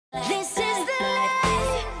This is the life,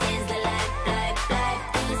 this is the life,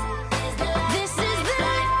 this is the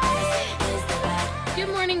life. Good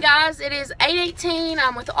morning, guys. It is 8:18.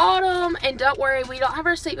 I'm with Autumn, and don't worry, we don't have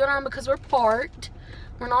our seatbelt on because we're parked.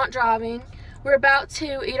 We're not driving. We're about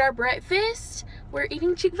to eat our breakfast. We're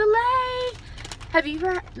eating Chick-fil-A. Have you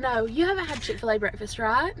ever? No, you haven't had Chick-fil-A breakfast,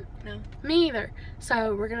 right? No. Me either.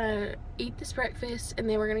 So we're gonna eat this breakfast, and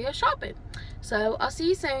then we're gonna go shopping. So I'll see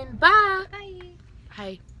you soon. Bye. Bye.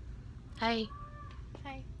 Hey. Hey.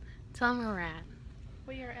 Hey. Tell them where we're at.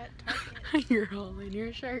 We are at Target. You're holding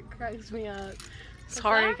your shirt cracks me up.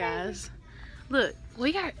 Sorry, guys. Look,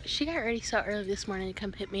 she got ready so early this morning to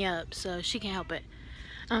come pick me up, so she can't help it.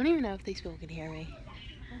 I don't even know if these people can hear me.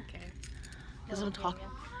 Okay. Because I'm talking.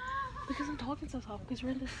 Because I'm talking so soft. Because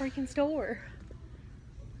we're in this freaking store.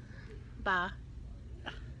 Bye.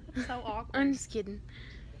 It's so awkward. I'm just kidding.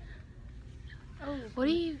 Oh, What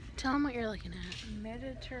do you tell them what you're looking at?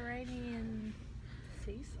 Mediterranean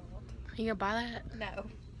sea salt. You gonna buy that? No,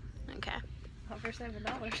 Okay. not for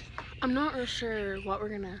 $7. I'm not real sure what we're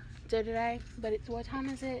gonna do today, but it's what time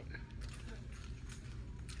is it?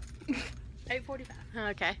 8:45.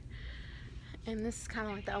 Okay. And this is kind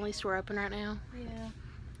of like the only store open right now. Yeah.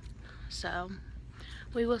 So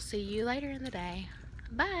we will see you later in the day.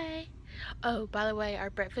 Bye. Oh, by the way, our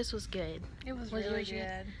breakfast was good. It was Was really yours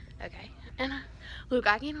good? good. Okay. And look,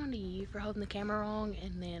 I get on to you for holding the camera wrong,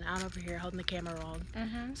 and then I'm over here holding the camera wrong.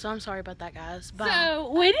 So I'm sorry about that, guys. Bye.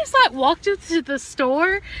 So we just like walked into the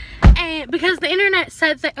store, and because the internet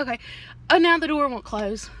said that, okay, oh, now the door won't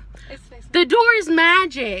close. It's facing. The door is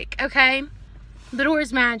magic, okay? The door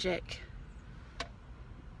is magic.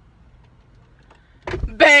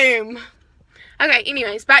 Boom. Okay,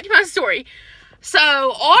 anyways, back to my story. So,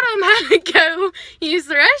 Autumn had to go use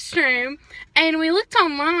the restroom, and we looked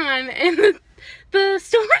online, and the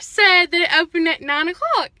store said that it opened at 9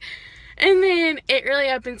 o'clock. And then it really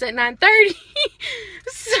opens at 9:30.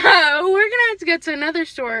 So, we're going to have to go to another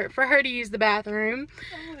store for her to use the bathroom.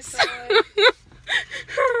 Oh my So, god.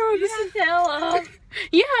 You have to tell them.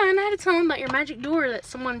 yeah, and I had to tell them about your magic door that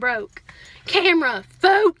someone broke. Camera,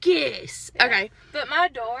 focus. Yeah. Okay. But my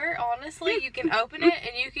door, honestly, you can open it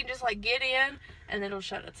and you can just like get in and it'll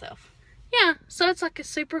shut itself. Yeah, so it's like a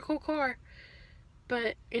super cool car.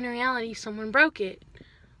 But in reality, someone broke it.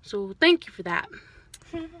 So thank you for that.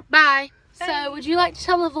 Bye. So would you like to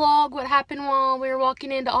tell the vlog what happened while we were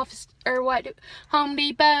walking into Home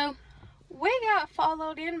Depot? We got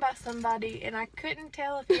followed in by somebody and I couldn't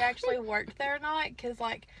tell if he actually worked there or not because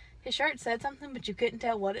like his shirt said something but you couldn't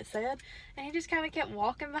tell what it said, and he just kind of kept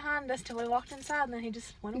walking behind us till we walked inside and then he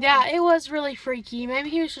just went away. Yeah, it was really freaky. Maybe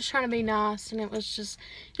he was just trying to be nice, and it just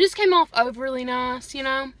came off overly nice, you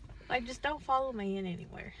know? Like, just don't follow me in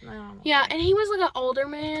anywhere. No. Yeah, and he was like an older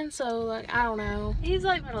man, so like, I don't know. He's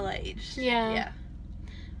like middle-aged. Yeah. Yeah.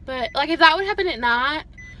 But like, if that would happen at night,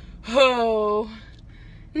 oh,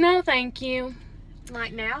 no thank you.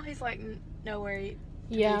 Like now, he's like nowhere.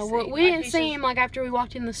 Yeah, we didn't see him like after we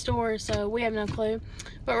walked in the store, so we have no clue.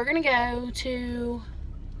 But we're gonna go to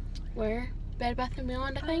where? Bed Bath &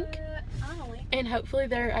 Beyond, I think. Allie. And hopefully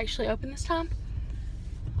they're actually open this time.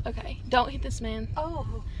 Okay, don't hit this man.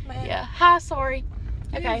 Oh man. Yeah. Hi, sorry.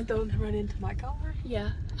 Okay. Don't run into my car.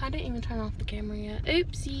 Yeah, I didn't even turn off the camera yet.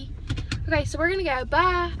 Oopsie. Okay, so we're gonna go.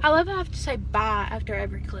 Bye. I love how I have to say bye after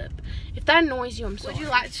every clip. If that annoys you, I'm sorry. Would you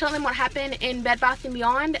like to tell them what happened in Bed Bath &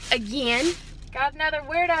 Beyond again? Got another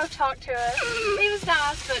weirdo talk to us. He was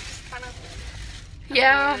nice, but just kind of.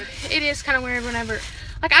 Yeah, it is kind of weird whenever,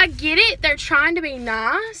 like, I get it, they're trying to be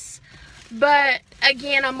nice, but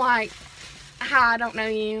again, I'm like, hi, I don't know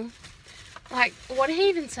you. Like, what did he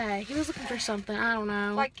even say? He was looking for something, I don't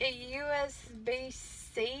know. Like a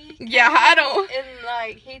USB-C? Yeah, I don't. And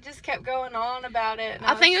like, he just kept going on about it. And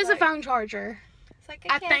I think it was like, a phone charger. It's like,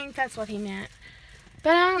 I think that's what he meant.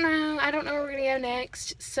 But I don't know. I don't know where we're going to go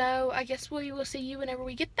next. So, I guess we will see you whenever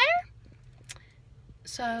we get there.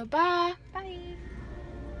 So, bye. Bye.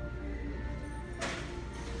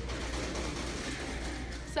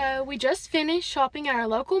 So, we just finished shopping at our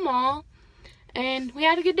local mall. And we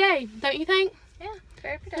had a good day, don't you think? Yeah,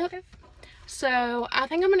 very productive. Yep. So, I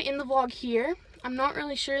think I'm going to end the vlog here. I'm not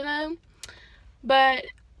really sure, though. But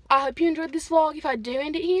I hope you enjoyed this vlog if I do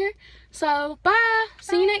end it here. So, bye.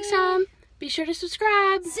 See you next time. Be sure to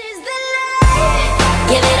subscribe. This is the life.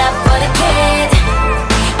 Give it up for the kids.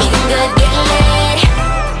 Eating good, getting lit.